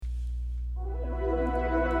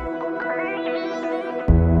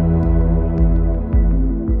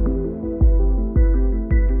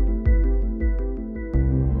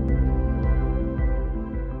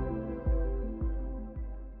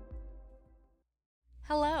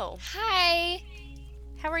Hello. Hi.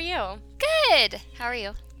 How are you? Good. How are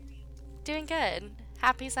you? Doing good.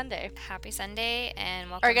 Happy Sunday. Happy Sunday and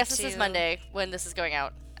Or welcome I guess to... this is Monday when this is going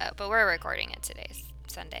out. but we're recording it today,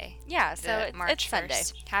 Sunday. Yeah, so it's March Sunday.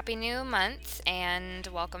 1st. Happy new month and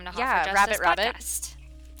welcome to Hot Yeah, for Justice rabbit. podcast.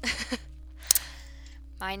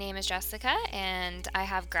 My name is Jessica and I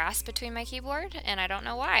have grass between my keyboard and I don't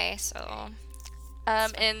know why, so...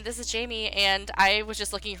 And this is Jamie, and I was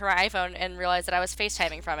just looking for my iPhone and realized that I was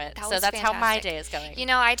FaceTiming from it. That So was that's how my fantastic. day is going. You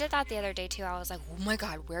know, I did that the other day too. I was like, oh my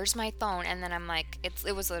god, where's my phone? And then I'm like,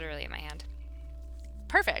 it was literally in my hand.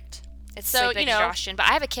 Perfect. It's So, sleep exhaustion, but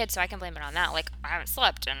I have a kid, so I can blame it on that. Like, I haven't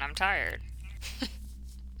slept and I'm tired.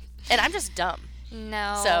 And I'm just dumb.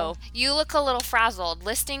 No. So- You look a little frazzled.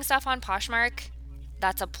 Listing stuff on Poshmark,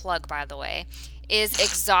 that's a plug, by the way, is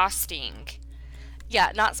exhausting.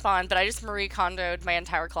 Yeah, not Spawn, but I just Marie Kondo'd my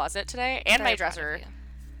entire closet today and my Very proud of dresser. you.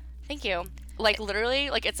 Thank you. Like, literally,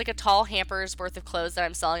 like, it's like a tall hamper's worth of clothes that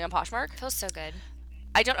I'm selling on Poshmark. Feels so good.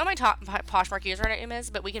 I don't know my top Poshmark username is,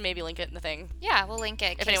 but we can maybe link it in the thing Yeah, we'll link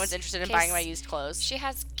it. if anyone's interested in buying my used clothes. She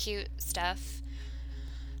has cute stuff.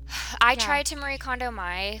 I Yeah. tried to Marie Kondo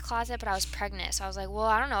my closet, but I was pregnant, so I was like, well,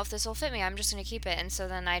 I don't know if this will fit me. I'm just going to keep it. And so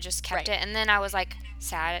then I just kept Right. it. And then I was like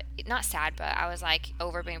sad, not sad, but I was like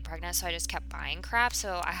over being pregnant, so I just kept buying crap.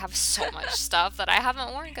 So I have so much stuff that I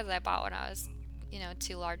haven't worn because I bought when I was,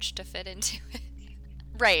 too large to fit into it.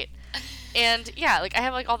 Right. And yeah, like I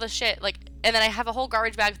have like all this shit, like, and then I have a whole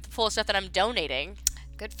garbage bag full of stuff that I'm donating.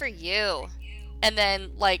 Good for you. And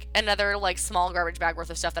then like another like small garbage bag worth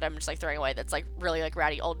of stuff that I'm just like throwing away that's like really like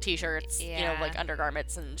ratty old t-shirts, Yeah. like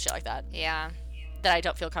undergarments and shit like that Yeah. that I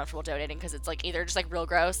don't feel comfortable donating because it's like either just like real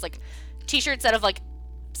gross, like t-shirts that have like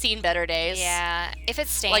seen better days. Yeah. If it's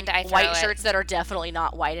stained, Like I throw white it. shirts that are definitely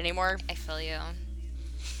not white anymore. I feel you.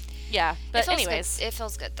 Yeah. But anyways. It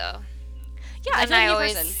feels good though. Yeah, I And feel like I a new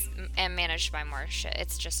always person. am managed by more shit.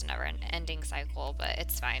 It's just a never-ending cycle, but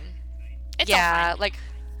it's fine. It's Yeah, all fine. like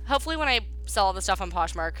hopefully when I sell all the stuff on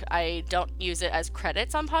Poshmark, I don't use it as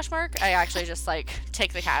credits on Poshmark. I actually just like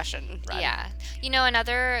take the cash and run. Yeah.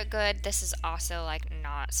 Another good, this is also like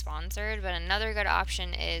not sponsored, but another good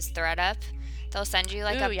option is ThreadUp. They'll send you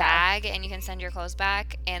like Ooh, a yeah. bag and you can send your clothes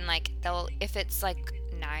back and like if it's like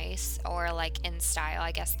nice or like in style,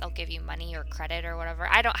 I guess they'll give you money or credit or whatever.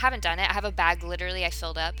 Haven't done it. I have a bag literally I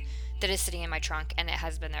filled up that is sitting in my trunk and it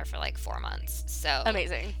has been there for like 4 months. So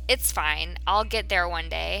Amazing. it's fine. I'll get there one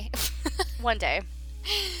day. One day.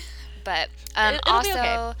 But It'll be also,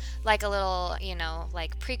 okay. like a little,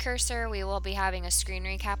 like precursor, we will be having a screen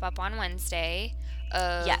recap up on Wednesday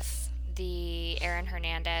of Yes. the Aaron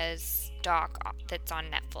Hernandez doc that's on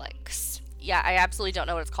Netflix. Yeah, I absolutely don't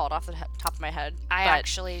know what it's called off the top of my head. I but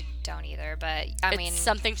actually don't either, but I it's mean,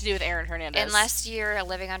 something to do with Aaron Hernandez. unless you're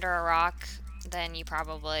living under a rock, then you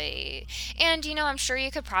probably, and I'm sure you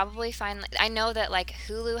could probably find, I know that like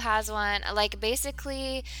Hulu has one, like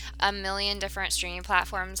basically a million different streaming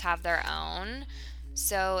platforms have their own.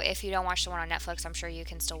 So if you don't watch the one on Netflix, I'm sure you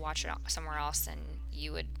can still watch it somewhere else and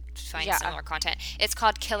you would find Yeah. similar content. It's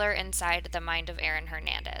called Killer Inside the Mind of Aaron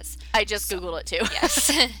Hernandez. I just Googled it too.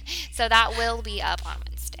 Yes. So that will be up on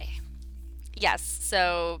Wednesday. Yes.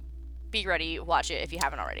 So be ready. Watch it if you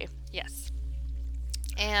haven't already. Yes.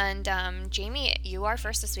 And Jamie, you are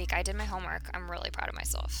first this week. I did my homework. I'm really proud of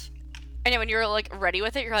myself. I know when you're like ready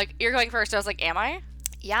with it, you're like, you're going first. I was like, am I?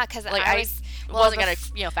 Yeah, because Like I I was wasn't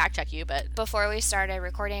gonna fact check you, but before we started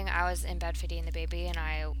recording, I was in bed feeding the baby, and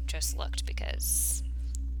I just looked because,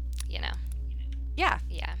 yeah,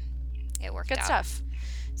 yeah, it worked good out. stuff.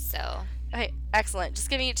 So Okay, excellent. Just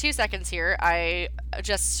giving you 2 seconds here. I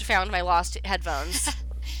just found my lost headphones.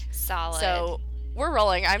 solid. So we're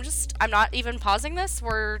rolling. I'm not even pausing this.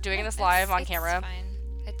 We're doing this live on camera. It's fine.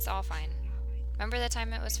 It's all fine. Remember the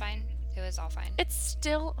time it was fine? It was all fine. It's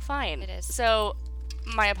still fine. It is. So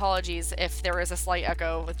my apologies if there was a slight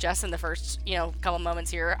echo with Jess in the first, couple moments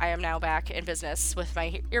here. I am now back in business with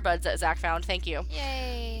my earbuds that Zach found. Thank you.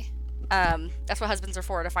 Yay. That's what husbands are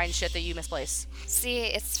for, to find shit that you misplace. See,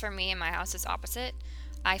 it's for me in my house, it's opposite.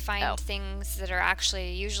 I find Oh. things that are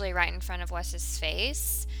actually usually right in front of Wes's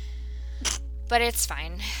face. But it's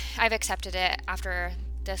fine. I've accepted it after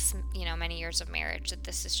this, many years of marriage, that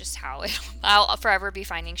this is just how I'll forever be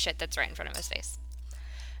finding shit that's right in front of his face.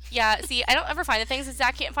 Yeah, see, I don't ever find the things that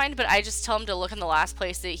Zach can't find, but I just tell him to look in the last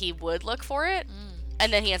place that he would look for it,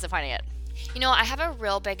 and then he ends up finding it. You know, I have a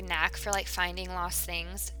real big knack for like finding lost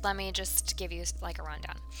things. Let me just give you like a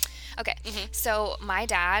rundown. Okay, so my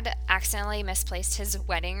dad accidentally misplaced his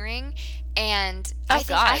wedding ring, and I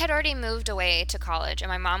think I had already moved away to college, and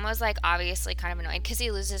my mom was like obviously kind of annoyed because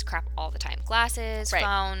he loses crap all the time. Glasses,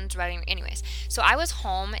 phones, wedding, anyways. So I was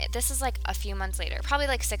home. This is like a few months later, probably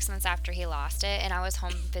like 6 months after he lost it, and I was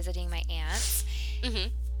home visiting my aunts.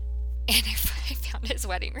 And I found his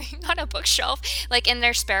wedding ring on a bookshelf, like in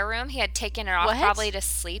their spare room. He had taken it off probably to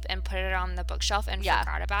sleep and put it on the bookshelf and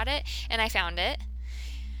forgot about it, and I found it.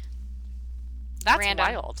 That's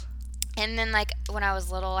wild. And then, like, when I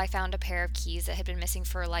was little, I found a pair of keys that had been missing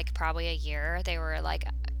for, like, probably a year. They were, like,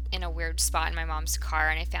 in a weird spot in my mom's car,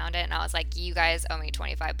 and I found it, and I was like, you guys owe me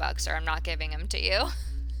 $25 or I'm not giving them to you.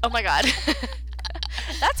 Oh, my God.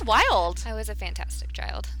 That's wild. I was a fantastic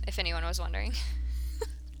child, if anyone was wondering.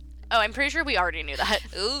 Oh, I'm pretty sure we already knew that.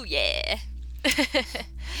 Ooh, yeah.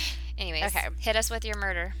 Anyways, hit us with your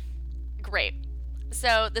murder. Great.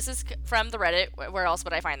 So this is from the Reddit. Where else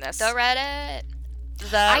would I find this? The Reddit.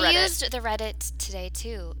 I used the Reddit today,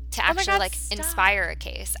 too, to actually, inspire a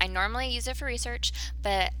case. I normally use it for research,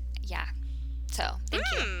 but, yeah. So, thank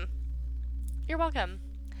you. You're welcome.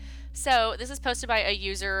 So, this is posted by a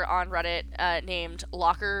user on Reddit named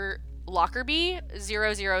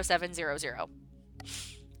Lockerbie00700.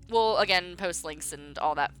 We'll, again, post links and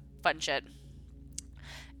all that fun shit.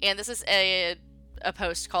 And this is a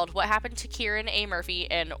post called What Happened to Kieran A.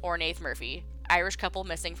 Murphy and Ornaith Murphy, Irish couple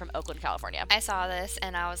missing from Oakland, California. I saw this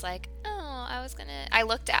and I was like, I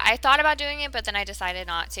thought about doing it, but then I decided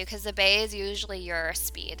not to because the Bay is usually your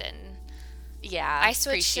speed. And I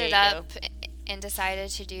switched it up and decided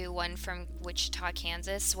to do one from Wichita,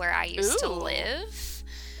 Kansas, where I used to live.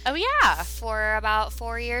 Oh, yeah. For about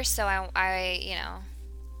 4 years. So I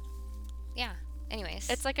anyways.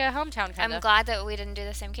 It's like a hometown kind of. I'm glad that we didn't do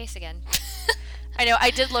the same case again. I know.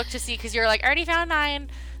 I did look to see because you're like, I already found 9.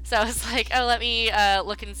 So I was like, oh, let me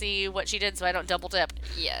look and see what she did so I don't double dip.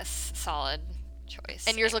 Yes. Solid choice.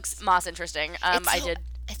 And yours looks most interesting. I did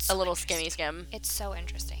a little skimmy skim. It's so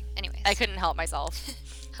interesting. Anyways. I couldn't help myself.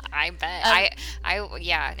 I bet.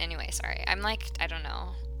 Anyway, sorry. I'm like, I don't know.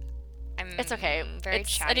 It's okay. Very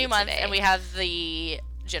it's chatty a new month today. And we have the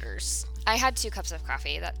jitters. I had 2 cups of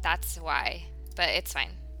coffee. That's why. But it's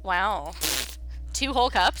fine. Wow. 2 whole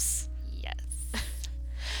cups? Yes.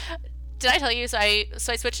 Did I tell you? So I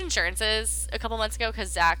switched insurances a couple months ago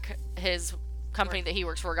because Zach, his company that he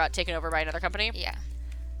works for, got taken over by another company. Yeah.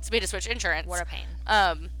 So we had to switch insurance. What a pain.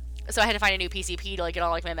 So I had to find a new PCP to like get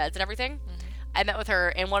all like my meds and everything. I met with her,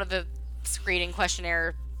 and one of the screening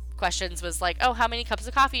questionnaire questions was like, "Oh, how many cups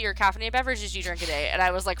of coffee or caffeinated beverages do you drink a day?" And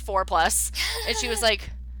I was like 4+, and she was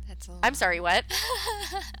like, "I'm sorry, what?"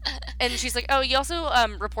 And she's like, "Oh, you also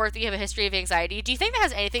report that you have a history of anxiety. Do you think that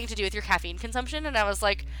has anything to do with your caffeine consumption?" And I was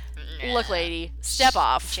like, "Look, lady, step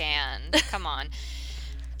off." Jan, come on.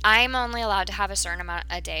 I'm only allowed to have a certain amount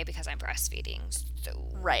a day because I'm breastfeeding. So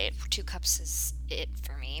 2 cups is it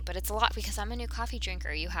for me. But it's a lot because I'm a new coffee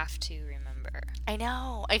drinker. You have to remember. I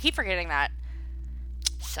know. I keep forgetting that.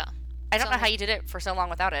 So. I don't know how you did it for so long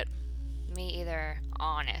without it. Me either,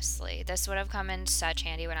 honestly. This would have come in such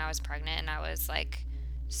handy when I was pregnant and I was like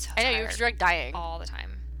so tired. I know, you're like dying. All the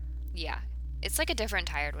time. Yeah. It's like a different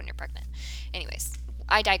tired when you're pregnant. Anyways,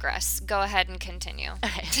 I digress. Go ahead and continue.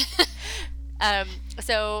 Okay.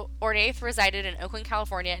 So Ornaith resided in Oakland,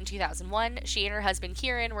 California in 2001. She and her husband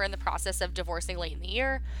Kieran were in the process of divorcing late in the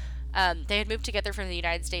year. They had moved together from the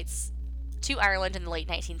United States to Ireland in the late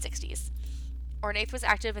 1960s. Ornaith was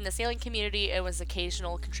active in the sailing community and was an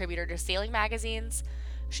occasional contributor to sailing magazines.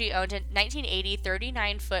 She owned a 1980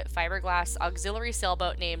 39-foot fiberglass auxiliary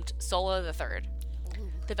sailboat named Solo III.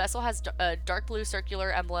 The vessel has a dark blue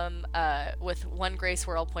circular emblem with one gray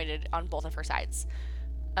swirl pointed on both of her sides.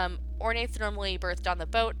 Ornaith normally berthed on the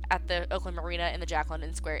boat at the Oakland Marina in the Jack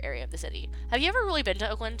London Square area of the city. Have you ever really been to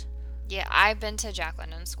Oakland? Yeah, I've been to Jack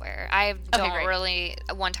London Square. I don't really...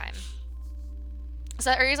 One time. So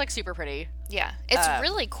that area's like super pretty. Yeah. It's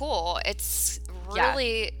really cool. It's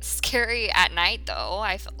really scary at night, though,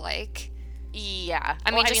 I feel like. Yeah.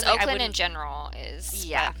 I mean, Oakland in general is...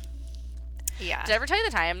 Yeah. Yeah. Did I ever tell you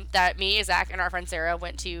the time that me, Zach, and our friend Sarah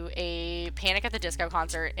went to a Panic at the Disco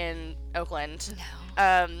concert in Oakland?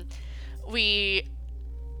 No. We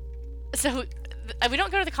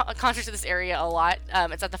don't go to the concerts in this area a lot.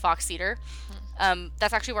 It's at the Fox Theater.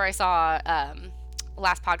 That's actually where I saw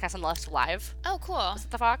last podcast on Left Live. Oh, cool. Was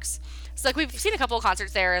at the Fox. So like we've seen a couple of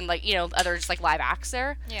concerts there and like, you know, other just like live acts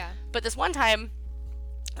there. Yeah. But this one time,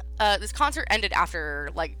 this concert ended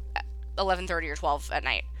after like 11:30 or 12 at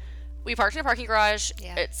night. We parked in a parking garage.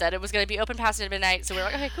 Yeah. It said it was going to be open past midnight, so we were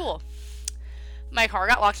like, okay, cool. My car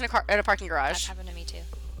got locked in a parking That's garage. happened to me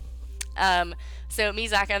too. So me,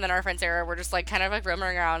 Zach, and then our friend Sarah were just like kind of like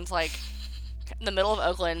roaming around like in the middle of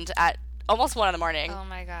Oakland at almost 1 a.m. Oh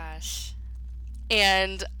my gosh.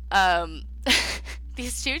 And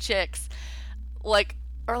these two chicks like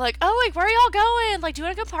are like, oh, like, where are y'all going? Like, do you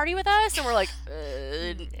want to go party with us? And we're like,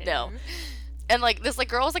 no. And like this like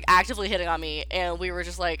girl was like actively hitting on me, and we were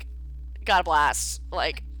just like, got a blast,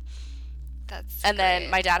 like. That's And great. then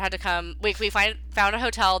my dad had to come. We found a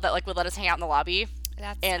hotel that like would let us hang out in the lobby,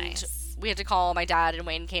 That's and nice. we had to call my dad, and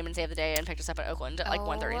Wayne came and saved the day and picked us up at Oakland at like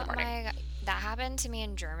 1:30 in the morning. My God. That happened to me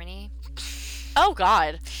in Germany. Oh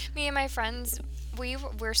God. Me and my friends, we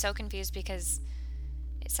were so confused because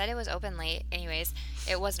it said it was open late. Anyways,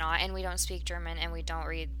 it was not, and we don't speak German, and we don't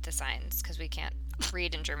read the signs because we can't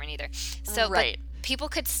read in German either. So Right. but people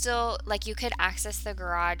could still, like, you could access the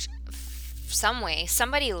garage some way.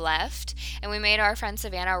 Somebody left, and we made our friend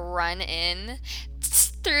Savannah run in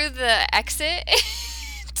through the exit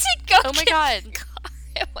to go. Oh my get God. the car.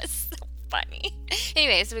 It was so funny.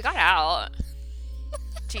 Anyways, we got out.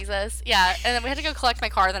 Jesus. Yeah. And then we had to go collect my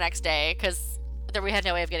car the next day because we had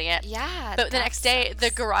no way of getting it. Yeah. But the that next day, the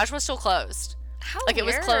sucks. garage was still closed. How Like it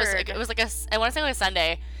was closed. Like, weird. it was like I want to say like a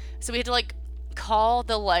Sunday, so we had to like call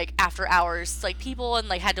the like after hours like people and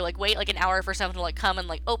like had to like wait like an hour for someone to like come and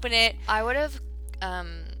like open it. I would have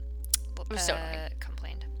was so annoying.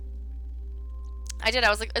 complained. I did. I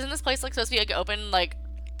was like, isn't this place like supposed to be like open like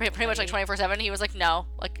pretty much like 24/7? He was like, no,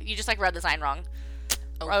 like you just like read the sign wrong.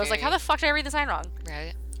 I was like, how the fuck did I read the sign wrong?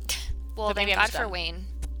 Right. Well, But thank maybe I'm God just for dumb. Wayne.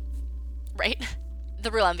 Right?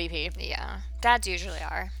 The real MVP. Yeah. Dads usually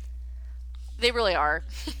are. They really are.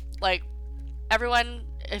 Like everyone,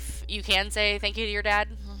 if you can say thank you to your dad,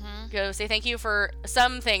 go say thank you for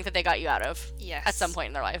something that they got you out of Yes. at some point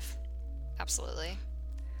in their life. Absolutely.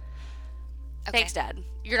 Okay. Thanks, Dad.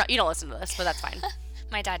 You don't listen to this, but that's fine.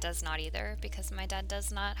 My dad does not either because my dad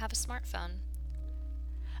does not have a smartphone.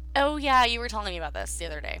 Oh yeah, you were telling me about this the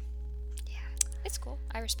other day. Yeah. It's cool.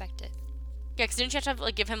 I respect it. Yeah, because didn't you have to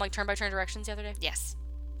like give him like turn-by-turn directions the other day? Yes.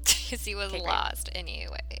 Because he was Okay, great. lost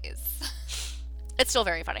anyways. It's still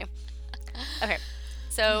very funny. Okay.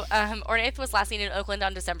 So, Ornaith was last seen in Oakland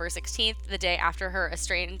on December 16th, the day after her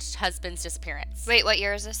estranged husband's disappearance. Wait, what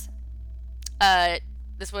year is this?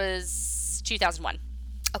 This was 2001.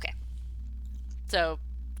 Okay. So,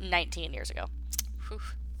 19 years ago. Whew.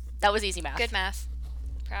 That was easy math. Good math.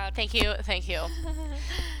 Proud. Thank you.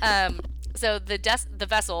 So the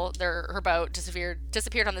vessel, her boat,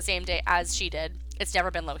 disappeared on the same day as she did. It's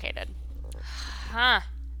never been located. Huh.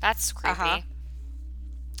 That's creepy.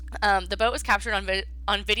 The boat was captured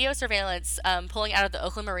on video surveillance pulling out of the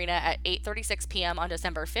Oakland Marina at 8:36 p.m. on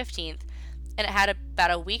December 15th, and it had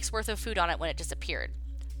about a week's worth of food on it when it disappeared,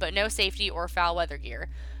 but no safety or foul weather gear,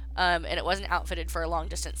 and it wasn't outfitted for a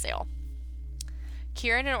long-distance sail.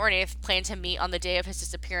 Kieran and Ornaith planned to meet on the day of his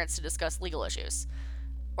disappearance to discuss legal issues.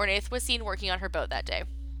 Ornaith was seen working on her boat that day.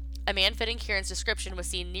 A man fitting Kieran's description was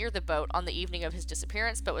seen near the boat on the evening of his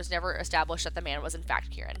disappearance, but was never established that the man was in fact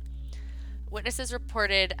Kieran. Witnesses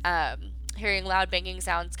reported hearing loud banging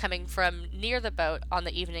sounds coming from near the boat on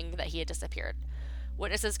the evening that he had disappeared.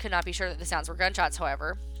 Witnesses could not be sure that the sounds were gunshots,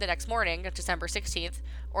 however. The next morning, December 16th,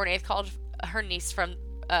 Ornaith called her niece from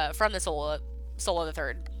the Solo the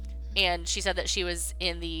Third, and she said that she was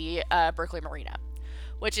in the Berkeley Marina,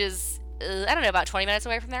 which is, I don't know, about 20 minutes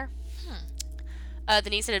away from there. The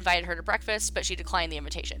niece had invited her to breakfast, but she declined the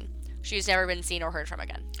invitation. She's never been seen or heard from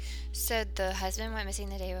again. So the husband went missing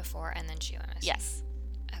the day before, and then she went missing. Yes.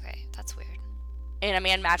 Okay, that's weird. And a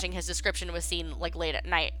man matching his description was seen like late at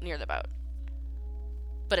night near the boat.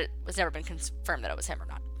 But it was never been confirmed that it was him or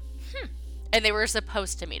not. And they were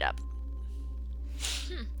supposed to meet up.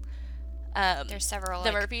 There's several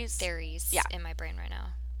the Murphys, theories yeah. in my brain right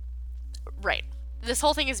now. Right. This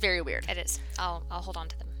whole thing is very weird. It is. I'll hold on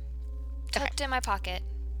to them. Okay. Tucked in my pocket.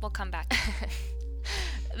 We'll come back.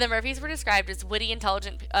 The Murphys were described as witty,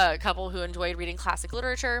 intelligent couple who enjoyed reading classic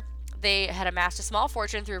literature. They had amassed a small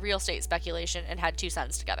fortune through real estate speculation and had 2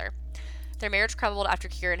 sons together. Their marriage crumbled after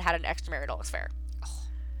Kieran had an extramarital affair.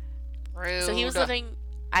 Rude. So he was living...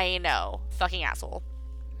 I know. Fucking asshole.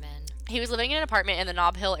 Men. He was living in an apartment in the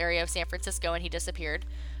Nob Hill area of San Francisco when he disappeared.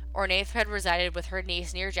 Ornaith had resided with her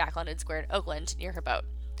niece near Jack London Square in Oakland, near her boat.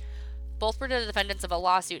 Both were the defendants of a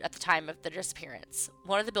lawsuit at the time of the disappearance.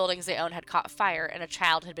 One of the buildings they owned had caught fire, and a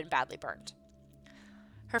child had been badly burned.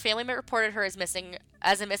 Her family reported her as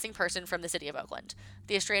a missing person from the city of Oakland.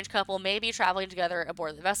 The estranged couple may be traveling together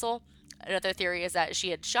aboard the vessel. Another theory is that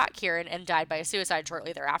she had shot Kieran and died by suicide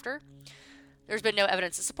shortly thereafter. There's been no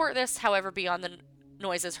evidence to support this, however, beyond the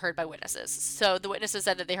noises heard by witnesses. So the witnesses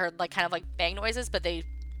said that they heard like kind of like bang noises, but they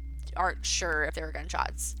aren't sure if they were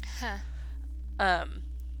gunshots. Huh.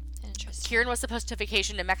 Interesting. Kieran was supposed to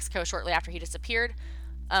vacation to Mexico shortly after he disappeared.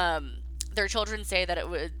 Their children say that it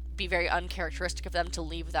would be very uncharacteristic of them to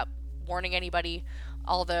leave without warning anybody,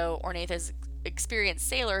 although Ornaith is an experienced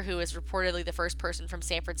sailor who is reportedly the first person from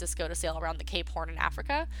San Francisco to sail around the Cape Horn in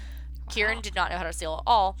Africa. Wow. Kieran did not know how to sail at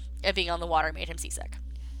all, and being on the water made him seasick.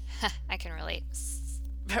 I can relate.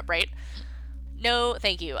 Right? No,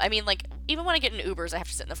 thank you. I mean, like, even when I get in Ubers, I have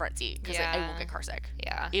to sit in the front seat because I will get car sick.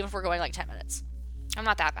 Yeah. Even if we're going like 10 minutes. I'm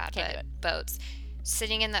not that bad, but boats.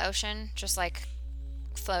 Sitting in the ocean, just like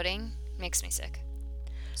floating, makes me sick.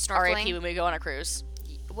 Snorkeling. R.I.P. when we go on a cruise.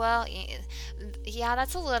 Well, yeah,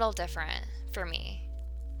 that's a little different for me.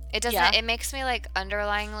 It doesn't. Yeah. It makes me like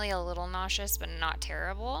underlyingly a little nauseous, but not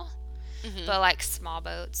terrible. Mm-hmm. But like small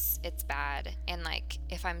boats, it's bad. And like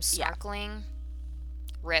if I'm snorkeling,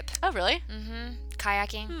 rip. Oh, really? Mm-hmm.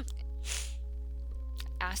 Kayaking.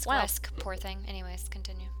 Ask Wesk, poor thing. Anyways,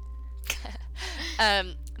 continue.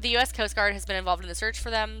 The U.S. Coast Guard has been involved in the search for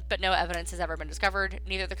them, but no evidence has ever been discovered.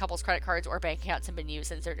 Neither the couple's credit cards or bank accounts have been used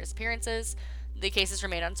since their disappearances. The cases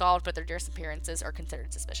remain unsolved, but their disappearances are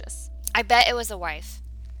considered suspicious. I bet it was the wife.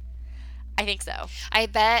 I think so. I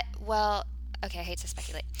bet, well, okay, I hate to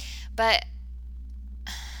speculate, but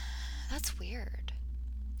that's weird.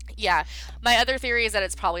 Yeah. My other theory is that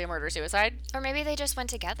it's probably a murder-suicide. Or maybe they just went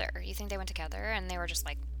together. You think they went together and they were just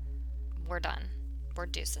like, we're done. We're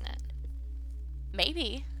deucing it.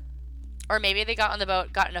 Maybe. Or maybe they got on the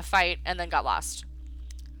boat, got in a fight, and then got lost.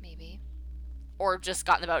 Maybe. Or just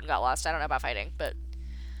got in the boat and got lost. I don't know about fighting, but...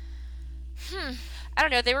 I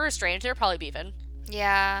don't know. If they were estranged, they were probably beefing.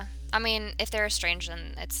 Yeah. I mean, if they're estranged,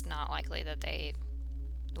 then it's not likely that they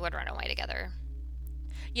would run away together.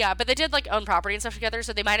 Yeah, but they did, like, own property and stuff together,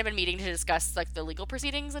 so they might have been meeting to discuss, like, the legal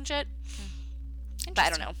proceedings and shit. But I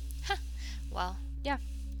don't know. Huh. Well, yeah.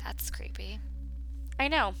 That's creepy. I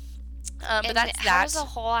know. But that's that. How does a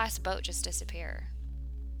whole ass boat just disappear?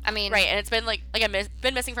 I mean, right, and it's been like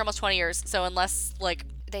been missing for almost 20 years. So unless like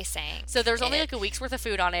they sank, so there's only like a week's worth of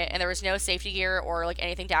food on it, and there was no safety gear or like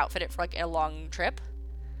anything to outfit it for like a long trip.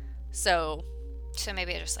 So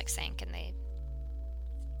maybe it just like sank and they.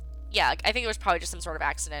 Yeah, I think it was probably just some sort of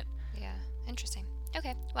accident. Yeah, interesting.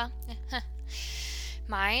 Okay, well.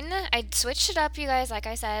 Mine, I switched it up, you guys. Like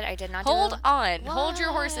I said, I did not Hold on. What? Hold your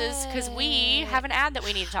horses, because we have an ad that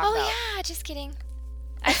we need to talk about. Oh, yeah. Just kidding.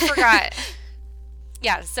 I forgot.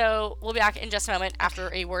 Yeah, so we'll be back in just a moment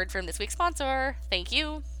after a word from this week's sponsor. Thank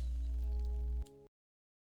you.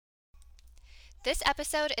 This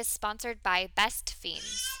episode is sponsored by Best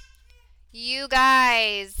Fiends. You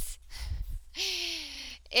guys,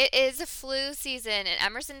 it is flu season, and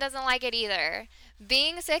Emerson doesn't like it either.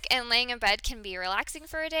 Being sick and laying in bed can be relaxing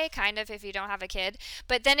for a day, kind of if you don't have a kid,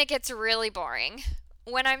 but then it gets really boring.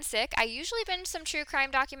 When I'm sick, I usually binge some true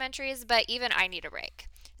crime documentaries, but even I need a break.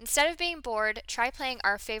 Instead of being bored, try playing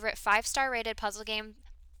our favorite 5-star rated puzzle game,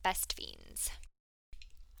 Best Fiends.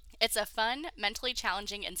 It's a fun, mentally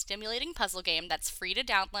challenging, and stimulating puzzle game that's free to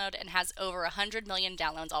download and has over 100 million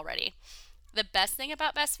downloads already. The best thing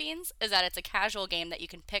about Best Fiends is that it's a casual game that you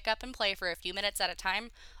can pick up and play for a few minutes at a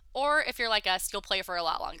time, or if you're like us, you'll play for a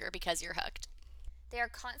lot longer because you're hooked. They are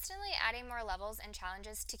constantly adding more levels and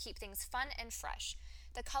challenges to keep things fun and fresh.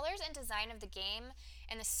 The colors and design of the game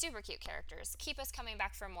and the super cute characters keep us coming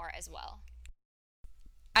back for more as well.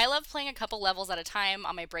 I love playing a couple levels at a time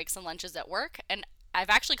on my breaks and lunches at work, and I've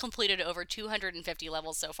actually completed over 250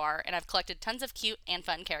 levels so far, and I've collected tons of cute and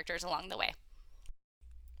fun characters along the way.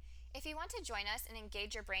 If you want to join us and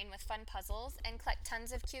engage your brain with fun puzzles and collect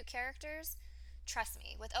tons of cute characters, trust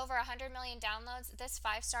me, with over 100 million downloads, this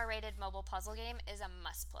 5-star rated mobile puzzle game is a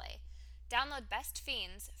must-play. Download Best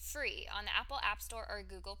Fiends free on the Apple App Store or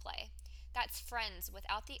Google Play. That's friends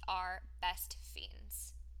without the R, Best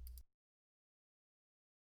Fiends.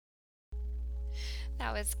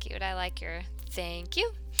 That was cute. I like your thank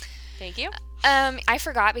you. Thank you. I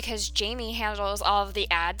forgot because Jamie handles all of the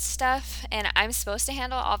ad stuff, and I'm supposed to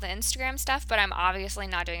handle all the Instagram stuff, but I'm obviously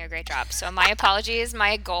not doing a great job. So my apologies.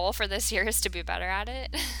 My goal for this year is to be better at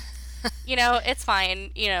it. You know, it's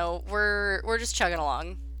fine. You know, we're just chugging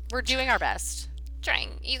along. We're doing our best.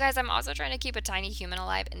 Trying. You guys, I'm also trying to keep a tiny human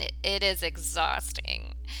alive, and it is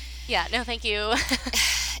exhausting. Yeah, no, thank you.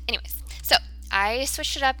 Anyways, so I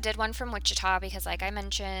switched it up, did one from Wichita because, like I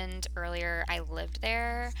mentioned earlier, I lived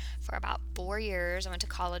there for about 4 years. I went to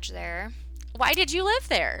college there. Why did you live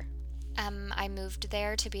there? I moved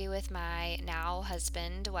there to be with my now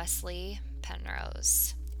husband, Wesley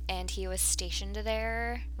Penrose, and he was stationed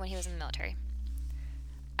there when he was in the military.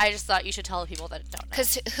 I just thought you should tell the people that don't know.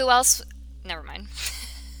 Because who else? Never mind.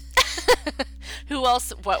 Who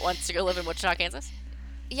else wants to go live in Wichita, Kansas?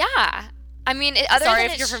 Yeah. I mean, sorry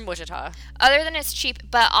if you're from Wichita. Other than it's cheap,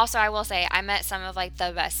 but also I will say I met some of like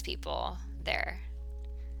the best people there.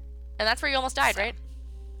 And that's where you almost died, right?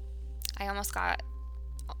 I almost got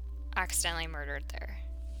accidentally murdered there.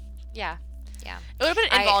 Yeah. Yeah. It would have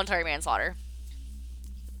been involuntary manslaughter.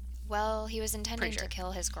 Well, he was intending to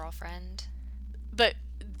kill his girlfriend. But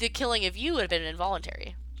the killing of you would have been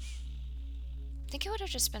involuntary. I think it would have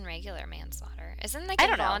just been regular manslaughter. Isn't like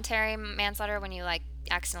involuntary manslaughter when you like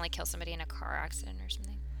accidentally kill somebody in a car accident or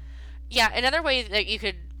something? Yeah, another way that it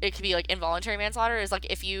could be like involuntary manslaughter is like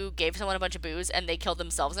if you gave someone a bunch of booze and they killed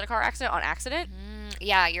themselves in a car accident on accident.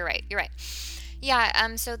 Yeah, you're right.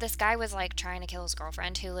 Yeah, so this guy was like trying to kill his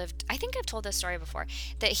girlfriend who lived, I think I've told this story before,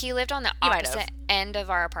 that he lived on the opposite end of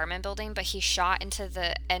our apartment building, but he shot into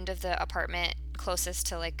the end of the apartment closest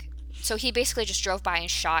to like, so he basically just drove by and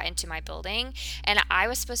shot into my building, and I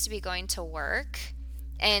was supposed to be going to work,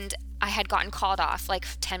 and I had gotten called off like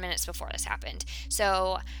 10 minutes before this happened.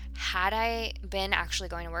 So had I been actually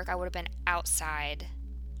going to work, I would have been outside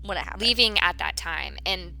when it happened, leaving at that time,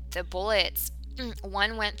 and the bullets,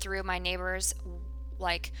 one went through my neighbor's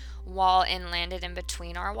like wall and landed in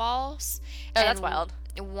between our walls. Oh, that's wild.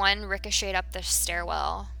 One ricocheted up the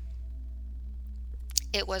stairwell.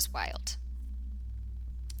 It was wild.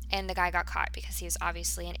 And the guy got caught because he was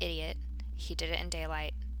obviously an idiot. He did it in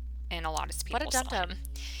daylight, and a lot of people saw him.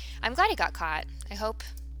 I'm glad he got caught. I hope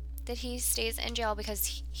that he stays in jail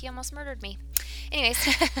because he almost murdered me. Anyways.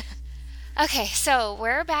 Okay, so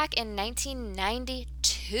we're back in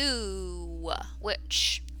 1992,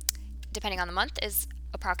 which, depending on the month, is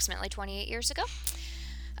approximately 28 years ago.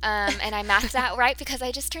 And I mathed that right because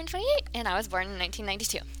I just turned 28, and I was born in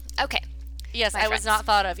 1992. Okay. Yes, I was not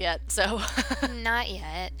thought of yet, so. Not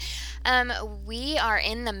yet. We are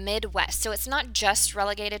in the Midwest, so it's not just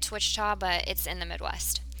relegated to Wichita, but it's in the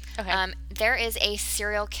Midwest. Okay. There is a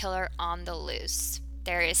serial killer on the loose.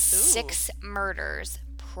 There is 6 murders,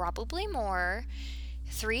 probably more,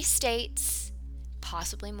 3 states,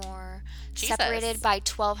 possibly more, separated by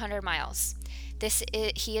 1,200 miles.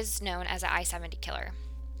 He is known as an I-70 killer.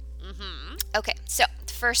 Mm-hmm. Okay, so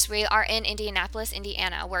first we are in Indianapolis,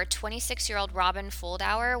 Indiana, where 26-year-old Robin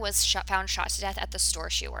Fuldauer was found shot to death at the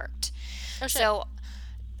store she worked. Oh, shit. So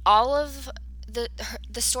all of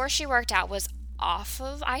the store she worked at was off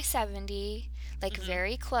of I-70, like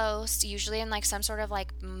very close, usually in like some sort of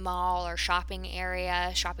like mall or shopping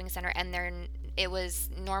center, and it was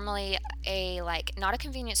normally a like not a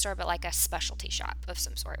convenience store but like a specialty shop of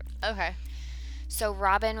some sort. Okay. So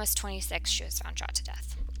Robin was 26. She was found shot to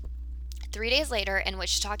death. 3 days later in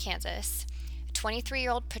Wichita, Kansas,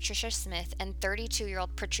 23-year-old Patricia Smith and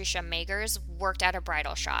 32-year-old Patricia Magers worked at a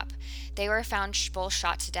bridal shop. They were found both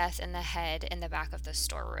shot to death in the head in the back of the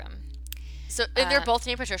storeroom. So and they're both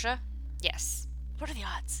named Patricia? Yes. What are the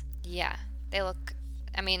odds? Yeah. They look,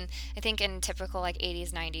 I mean, I think in typical like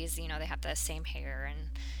 80s, 90s, they have the same hair and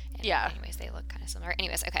yeah. Anyways, they look kind of similar.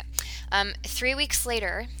 Anyways, okay. 3 weeks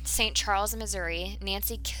later, St. Charles, Missouri,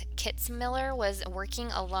 Nancy Kitzmiller was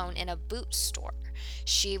working alone in a boot store.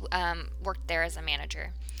 She worked there as a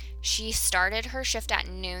manager. She started her shift at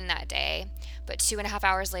noon that day, but 2.5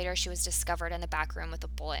 hours later, she was discovered in the back room with a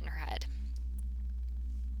bullet in her head.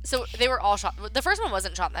 So they were all shot. The first one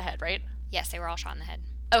wasn't shot in the head, right? Yes, they were all shot in the head.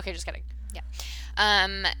 Okay, just kidding. Yeah.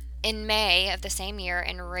 In May of the same year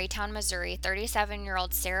in Raytown, Missouri,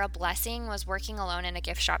 37-year-old Sarah Blessing was working alone in a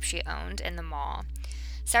gift shop she owned in the mall.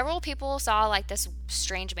 Several people saw like this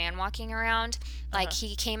strange man walking around. Like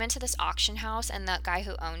he came into this auction house, and the guy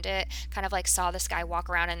who owned it kind of like saw this guy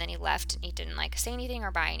walk around, and then he left, and he didn't like say anything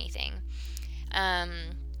or buy anything.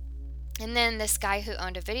 And then this guy who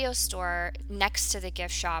owned a video store next to the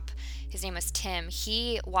gift shop, his name was Tim,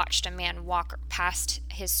 he watched a man walk past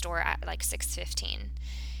his store at like 6:15.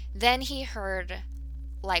 Then he heard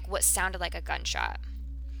like what sounded like a gunshot.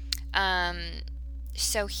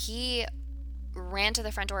 So he ran to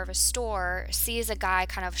the front door of his store, sees a guy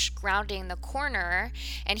kind of grounding the corner,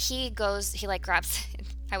 and he grabs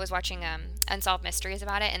I was watching Unsolved Mysteries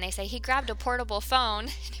about it, and they say he grabbed a portable phone.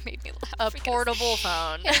 It made me laugh. A portable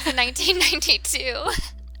phone. It was 1992.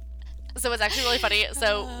 So it's actually really funny.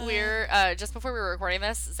 So we're, just before we were recording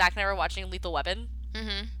this, Zach and I were watching Lethal Weapon.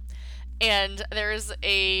 Mm-hmm. And there's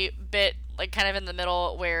a bit, like, kind of in the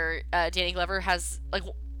middle where Danny Glover has, like,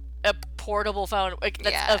 a portable phone. Like,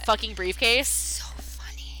 that's a fucking briefcase. So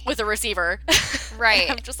funny. With a receiver.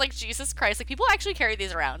 Right. I'm just like, Jesus Christ. Like, people actually carry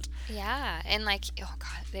these around. Yeah. And, like, oh,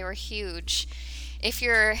 God, they were huge. If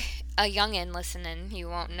you're a youngin' listening, you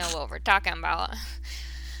won't know what we're talking about.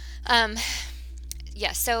 Um,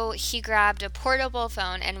 yeah, so he grabbed a portable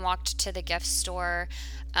phone and walked to the gift store.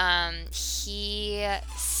 He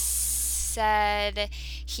said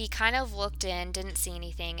he kind of looked in, didn't see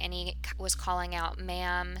anything, and he was calling out,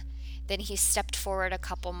 "Ma'am." Then he stepped forward a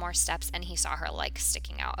couple more steps and he saw her leg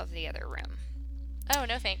sticking out of the other room. Oh,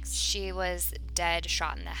 no thanks. She was dead,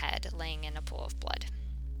 shot in the head, laying in a pool of blood.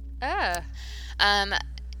 Uh, Um,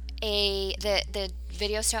 the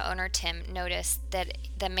video store owner Tim noticed that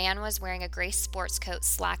the man was wearing a gray sports coat,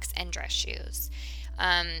 slacks, and dress shoes.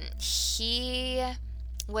 He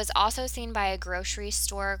was also seen by a grocery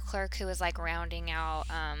store clerk who was like rounding out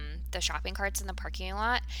the shopping carts in the parking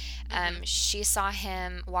lot. She saw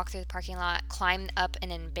him walk through the parking lot, climb up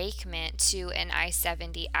an embankment to an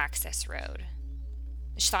I-70 access road.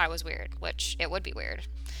 She thought it was weird, which it would be weird.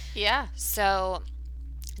 yeah. So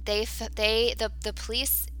the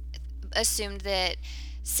police assumed that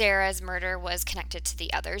Sarah's murder was connected to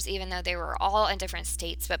the others, even though they were all in different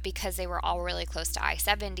states. But because they were all really close to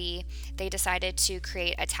I-70, they decided to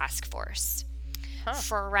create a task force. Huh.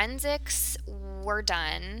 Forensics were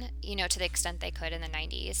done, to the extent they could in the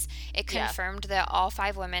 90s. It Yeah. confirmed that all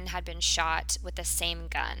 5 women had been shot with the same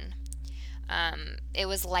gun. It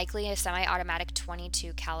was likely a semi-automatic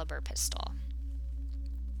 .22 caliber pistol.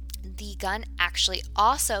 The gun actually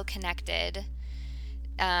also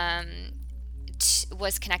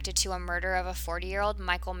was connected to a murder of a 40-year-old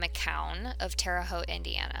Michael McCown of Terre Haute,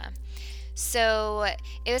 Indiana. So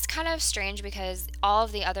it was kind of strange because all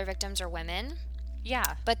of the other victims are women.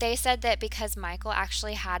 Yeah. But they said that because Michael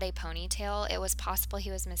actually had a ponytail, it was possible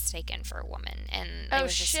he was mistaken for a woman. And it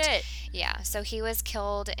was shit. Yeah, so he was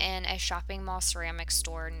killed in a shopping mall ceramic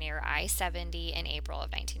store near I-70 in April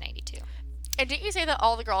of 1992. And didn't you say that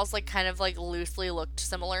all the girls like kind of like loosely looked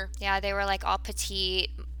similar? Yeah, they were like all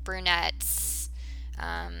petite brunettes.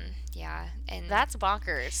 Yeah, and That's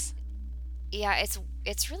bonkers. yeah,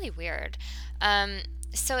 it's really weird.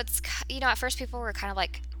 So it's at first people were kind of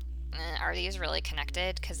like, are these really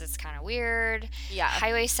connected? Because it's kind of weird. Yeah.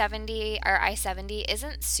 Highway 70 or I-70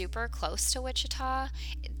 isn't super close to Wichita.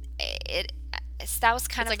 That was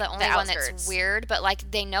kind It's of like the the only one outskirts. that's weird, but like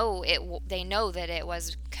they know that it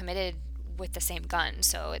was committed with the same gun,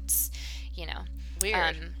 so it's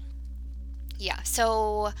Weird. yeah.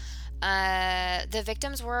 So the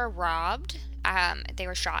victims were robbed. They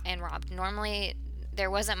were shot and robbed. Normally, there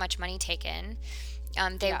wasn't much money taken.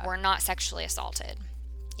 They Yeah. were not sexually assaulted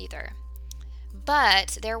either.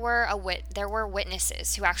 But there were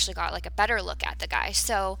witnesses who actually got like a better look at the guy.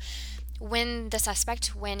 So when the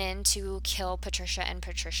suspect went in to kill Patricia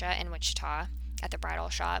in Wichita at the bridal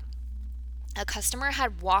shop, a customer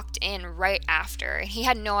had walked in right after, and he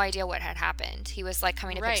had no idea what had happened. He was like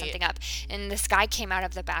coming to Right. pick something up, and this guy came out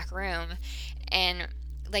of the back room, and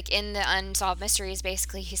like in the Unsolved Mysteries,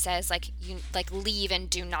 basically he says like, you like leave and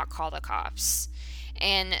do not call the cops.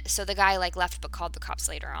 And so the guy like left but called the cops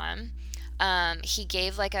later on. He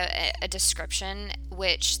gave like a description,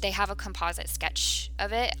 which they have a composite sketch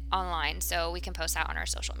of it online, so we can post that on our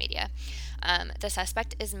social media. The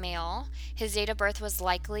suspect is male. His date of birth was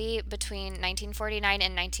likely between 1949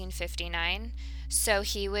 and 1959, so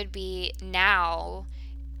he would be now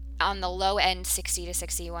on the low end 60 to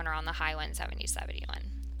 61 or on the high end 70 to 71.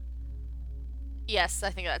 Yes, I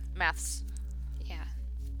think that maths. Yeah.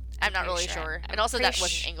 I'm not pretty really sure. I'm And also pretty that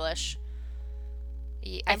wasn't English.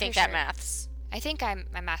 I'm I think pretty that sure. maths. I think I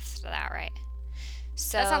mathed that right.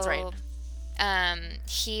 So That sounds right.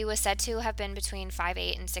 He was said to have been between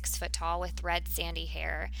 5'8" and 6 foot tall with red sandy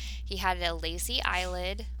hair. He had a lazy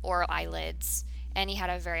eyelid or eyelids, and he had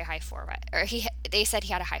a very high forehead. They said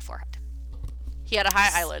he had a high forehead. He had a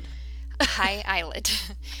high eyelid. High eyelid.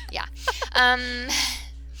 Yeah.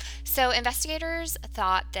 So investigators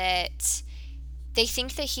thought that they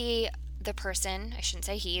think that the person, I shouldn't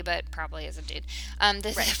say he, but probably is a dude,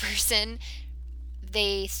 the person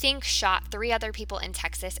they think shot 3 other people in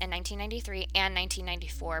Texas in 1993 and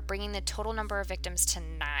 1994, bringing the total number of victims to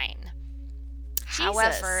 9.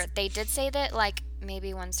 However, they did say that like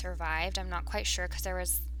maybe one survived. I'm not quite sure because there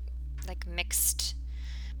was like mixed,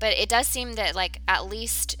 but it does seem that like at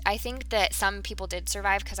least I think that some people did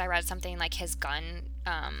survive because I read something like his gun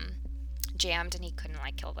jammed and he couldn't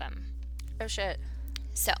like kill them. Oh shit.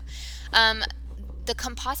 So, the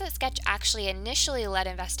composite sketch actually initially led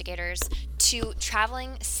investigators to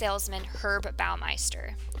traveling salesman Herb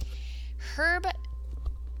Baumeister. Herb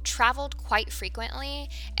traveled quite frequently,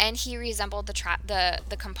 and he resembled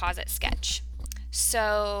the composite sketch.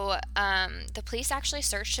 So, the police actually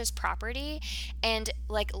searched his property, and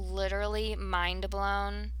like literally mind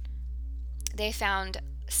blown, they found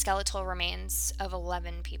skeletal remains of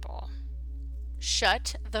 11 people.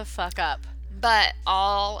 Shut the fuck up. But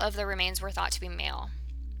all of the remains were thought to be male.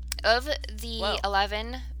 Of the Whoa.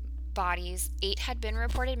 11 bodies, 8 had been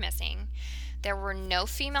reported missing. There were no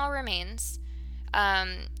female remains. So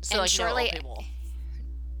and like shortly, no old people.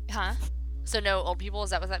 huh? So no old people,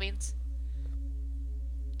 is that what that means?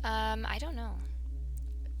 I don't know.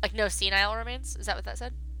 Like no senile remains? Is that what that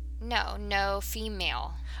said? No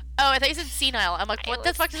female. Oh, I thought you said senile. I'm like, what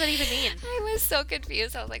the fuck does that even mean? I was so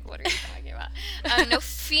confused. I was like, what are you talking about? No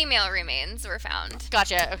female remains were found.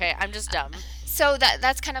 Gotcha. Okay, I'm just dumb. So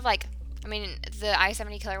that's kind of like, I mean, the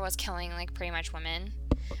I-70 killer was killing like pretty much women,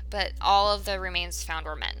 but all of the remains found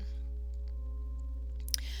were men.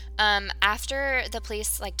 After the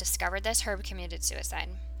police like discovered this, Herb committed suicide.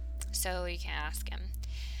 So you can ask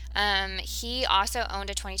him. He also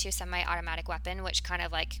owned a .22 semi-automatic weapon, which kind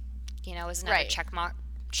of like, you know, was another check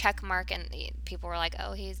mark, and people were like,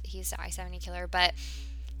 oh, he's the I-70 killer. But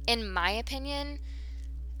in my opinion,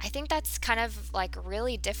 I think that's kind of like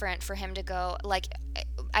really different for him to go like.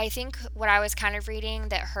 I think what I was kind of reading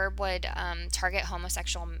that Herb would target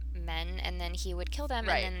homosexual men and then he would kill them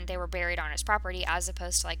and then they were buried on his property, as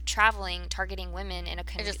opposed to like traveling, targeting women in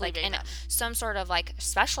some sort of like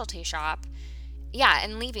specialty shop. Yeah,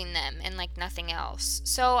 and leaving them and like nothing else.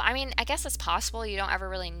 So, I mean, I guess it's possible. You don't ever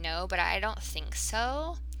really know, but I don't think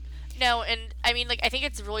so. No, and I mean, like, I think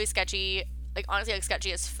it's really sketchy. Like, honestly, like,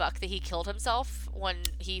 sketchy as fuck that he killed himself when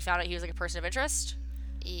he found out he was like a person of interest.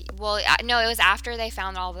 Well, no, it was after they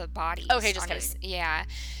found all the bodies. Okay, just kidding. Yeah.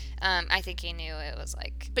 I think he knew it was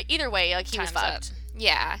like. But either way, like, he was fucked.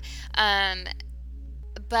 Yeah.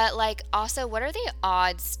 But, like, also, what are the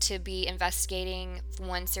odds to be investigating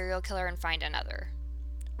one serial killer and find another?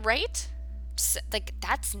 Right? So, like,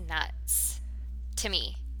 that's nuts to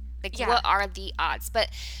me. Like, yeah. What are the odds? But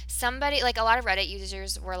somebody, like, a lot of Reddit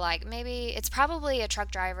users were like, maybe it's probably a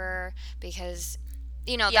truck driver because,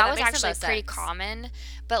 you know, that was actually pretty common.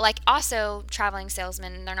 But, like, also, traveling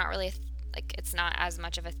salesmen, they're not really, like, it's not as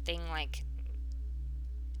much of a thing, like,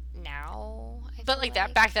 now. But like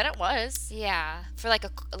that back then it was. Yeah, for like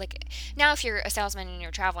now if you're a salesman and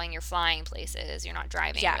you're traveling, you're flying places, you're not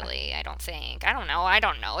driving really. I don't think. I don't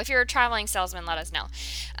know. If you're a traveling salesman, let us know.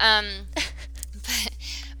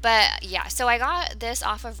 But yeah, so I got this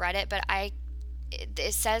off of Reddit, but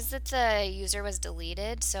it says that the user was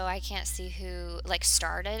deleted, so I can't see who like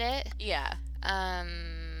started it. Yeah.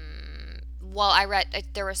 Well, I read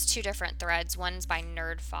there was 2 different threads. One's by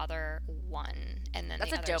Nerdfather1, and then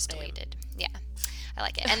the other's deleted. Yeah, I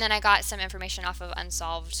like it. And then I got some information off of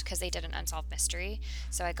Unsolved because they did an Unsolved mystery,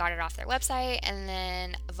 so I got it off their website. And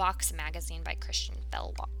then Vox Magazine by Christian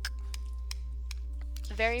Bellwalk.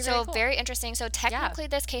 Very cool. Very interesting. So technically,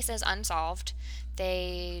 this case is unsolved.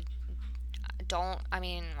 They don't. I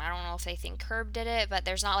mean, I don't know if they think Herb did it, but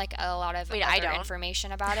there's not like a lot of other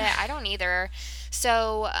information about it. I don't either.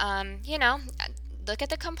 So, you know, look at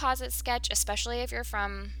the composite sketch, especially if you're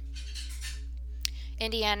from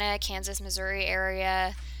Indiana, Kansas, Missouri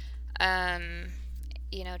area.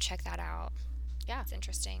 You know, check that out. Yeah, it's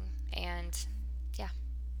interesting, and yeah,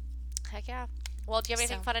 heck yeah. Well, do you have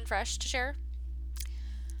anything fun and fresh to share?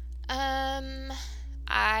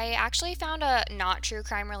 I actually found a not true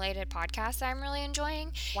crime related podcast that I'm really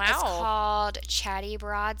enjoying. Wow. It's called Chatty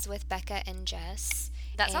Broads with Becca and Jess.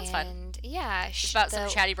 That sounds fun. Yeah. It's about some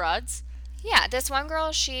chatty broads. Yeah. This one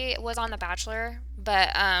girl, she was on The Bachelor, but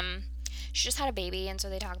she just had a baby, and so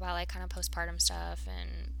they talk about like kind of postpartum stuff,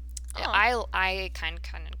 and I kind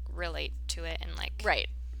of relate to it and like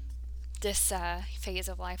this phase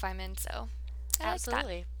of life I'm in. So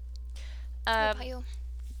absolutely. What about you?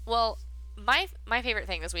 Well, my favorite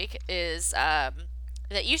thing this week is that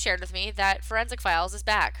you shared with me that Forensic Files is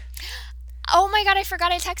back. Oh my god, I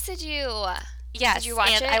forgot I texted you. Yes. Did you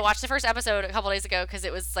watch it? I watched the first episode a couple days ago because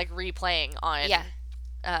it was like replaying on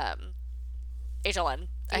HLN.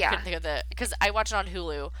 I couldn't think of because I watched it on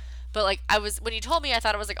Hulu, but like when you told me, I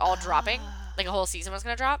thought it was like all dropping, like a whole season was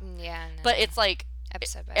gonna drop. Yeah. No. But it's like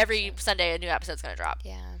episode by every episode. Sunday a new episode's gonna drop.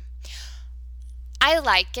 Yeah. I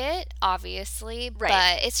like it, obviously,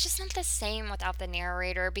 but it's just not the same without the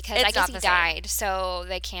narrator because I guess he died, so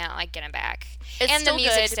they can't like get him back. It's and still the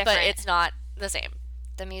music's good, different. but it's not the same.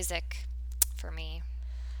 The music, for me.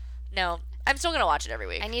 No, I'm still gonna watch it every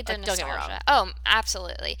week. I need the nostalgia. Don't get me wrong. Oh,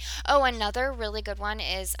 absolutely. Oh, another really good one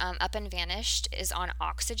is Up and Vanished is on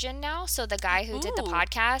Oxygen now. So the guy who did the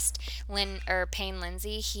podcast, Payne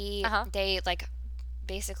Lindsay, they like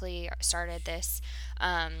basically started this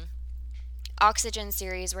Oxygen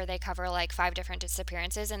series where they cover like 5 different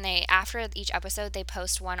disappearances, and they after each episode they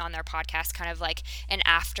post one on their podcast, kind of like an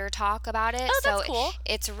after talk about it. Oh, that's cool.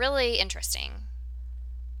 It's really interesting.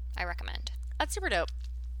 I recommend. That's super dope.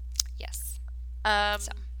 Yes. Um,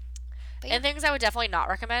 So, but yeah. and things I would definitely not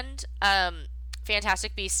recommend.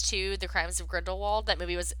 Fantastic Beasts 2: The Crimes of Grindelwald. That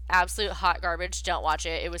movie was absolute hot garbage. Don't watch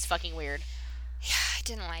it. It was fucking weird. Yeah, I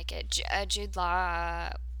didn't like it. Jude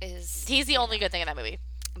Law is... He's the only good thing in that movie.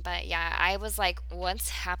 But yeah, I was like, what's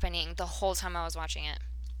happening the whole time I was watching it?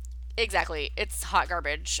 Exactly. It's hot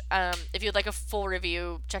garbage. If you'd like a full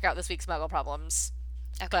review, check out this week's Muggle Problems.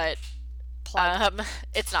 Okay. But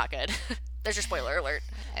it's not good. There's your spoiler alert.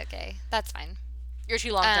 Okay, that's fine. You're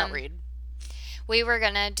too long, don't read. We were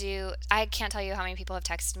gonna do... I can't tell you how many people have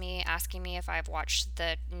texted me asking me if I've watched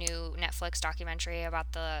the new Netflix documentary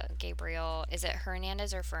about the Gabriel... Is it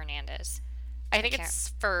Hernandez or Fernandez? I think it's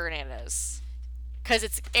Fernandez. Because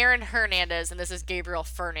it's Aaron Hernandez and this is Gabriel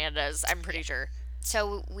Fernandez, I'm pretty sure.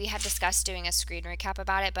 So we had discussed doing a screen recap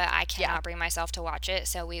about it, but I cannot bring myself to watch it,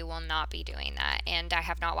 so we will not be doing that. And I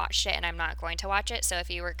have not watched it, and I'm not going to watch it. So if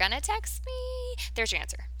you were gonna text me, there's your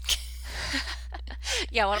answer.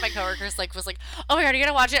 Yeah, one of my coworkers was like, "Oh my god, are you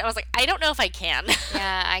gonna watch it?" I was like, "I don't know if I can."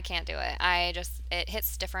 Yeah, I can't do it. It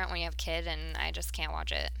hits different when you have a kid, and I just can't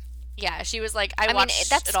watch it. Yeah, she was like, I mean,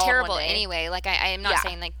 that's it all terrible one day. anyway. Like, I am not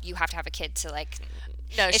saying like you have to have a kid to like.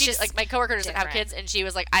 No, it's she's just like my coworker doesn't have kids, and she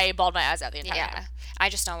was like, I bawled my eyes out the entire time. I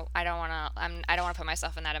just don't. I don't want to. I don't want to put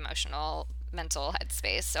myself in that emotional, mental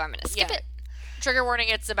headspace. So I'm gonna skip it. Trigger warning: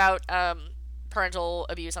 it's about parental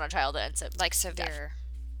abuse on a child, and so like severe.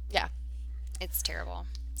 Yeah, it's terrible.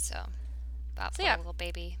 So that poor little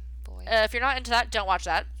baby boy. If you're not into that, don't watch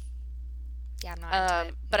that. Yeah, I'm not into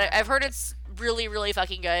it. But I've heard it's really, really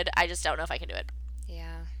fucking good. I just don't know if I can do it.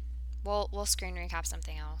 Yeah. We'll screen recap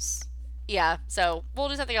something else. Yeah, so we'll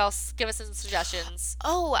do something else. Give us some suggestions.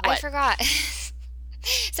 Oh, I forgot.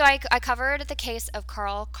 So I covered the case of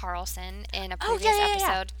Carl Carlson in a previous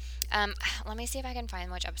episode. Let me see if I can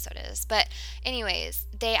find which episode it is. But anyways,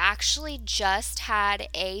 they actually just had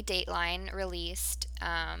a Dateline released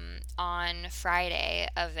on Friday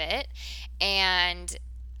of it. And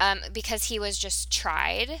because he was just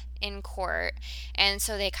tried in court. And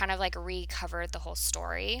so they kind of like recovered the whole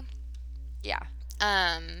story. Yeah.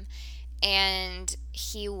 And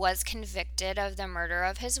he was convicted of the murder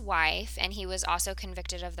of his wife, and he was also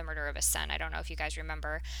convicted of the murder of his son. I don't know if you guys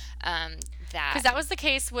remember that. Because that was the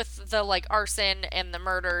case with the like arson and the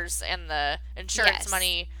murders and the insurance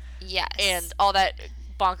money. Yes. And all that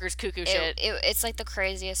bonkers cuckoo shit. It's like the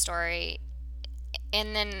craziest story.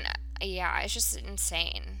 And then, yeah, it's just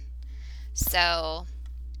insane. So...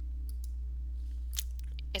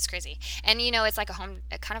 it's crazy. And, you know, it's like kind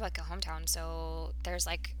of like a hometown, so there's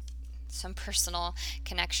like some personal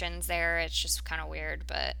connections there. It's just kind of weird,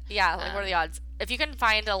 but... yeah, like what are the odds? If you can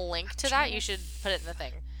find a link to that, you should put it in the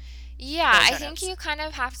thing. Yeah, I think you kind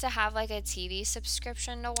of have to have like a TV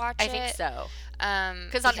subscription to watch it. I think so.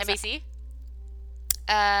 Because on NBC?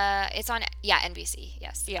 It's on, NBC,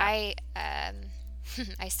 yes. Yeah.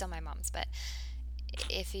 I steal my mom's, but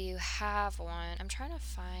if you have one, I'm trying to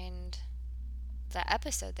find the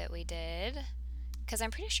episode that we did, because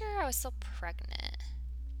I'm pretty sure I was still pregnant.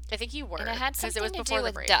 I think you were. And it had something to do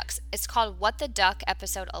with ducks. It's called What the Duck,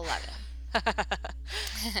 episode 11.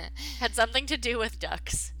 Had something to do with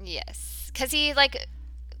ducks. Yes. Because he, like,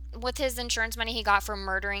 with his insurance money he got from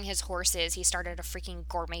murdering his horses, he started a freaking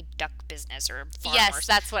gourmet duck business or farm. Yes,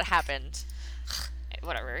 that's what happened.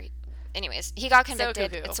 Whatever. Anyways, he got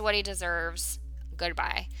convicted. So cuckoo. It's what he deserves.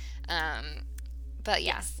 Goodbye. But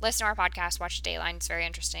yeah, listen to our podcast, watch Dateline. It's a very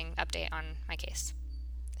interesting update on my case.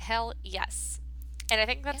 Hell yes. And I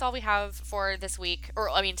think that's all we have for this week. Or,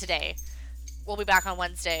 I mean, today. We'll be back on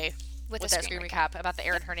Wednesday with that screen recap about the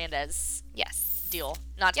Aaron Hernandez deal.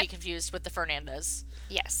 Not to be confused with the Fernandez.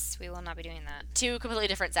 Yes, we will not be doing that. Two completely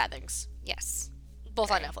different sad things. Yes.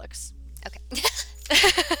 Both on Netflix. Okay.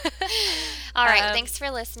 All right. Thanks for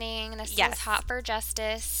listening. This is Hot for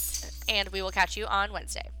Justice. And we will catch you on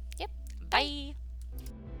Wednesday. Yep. Bye.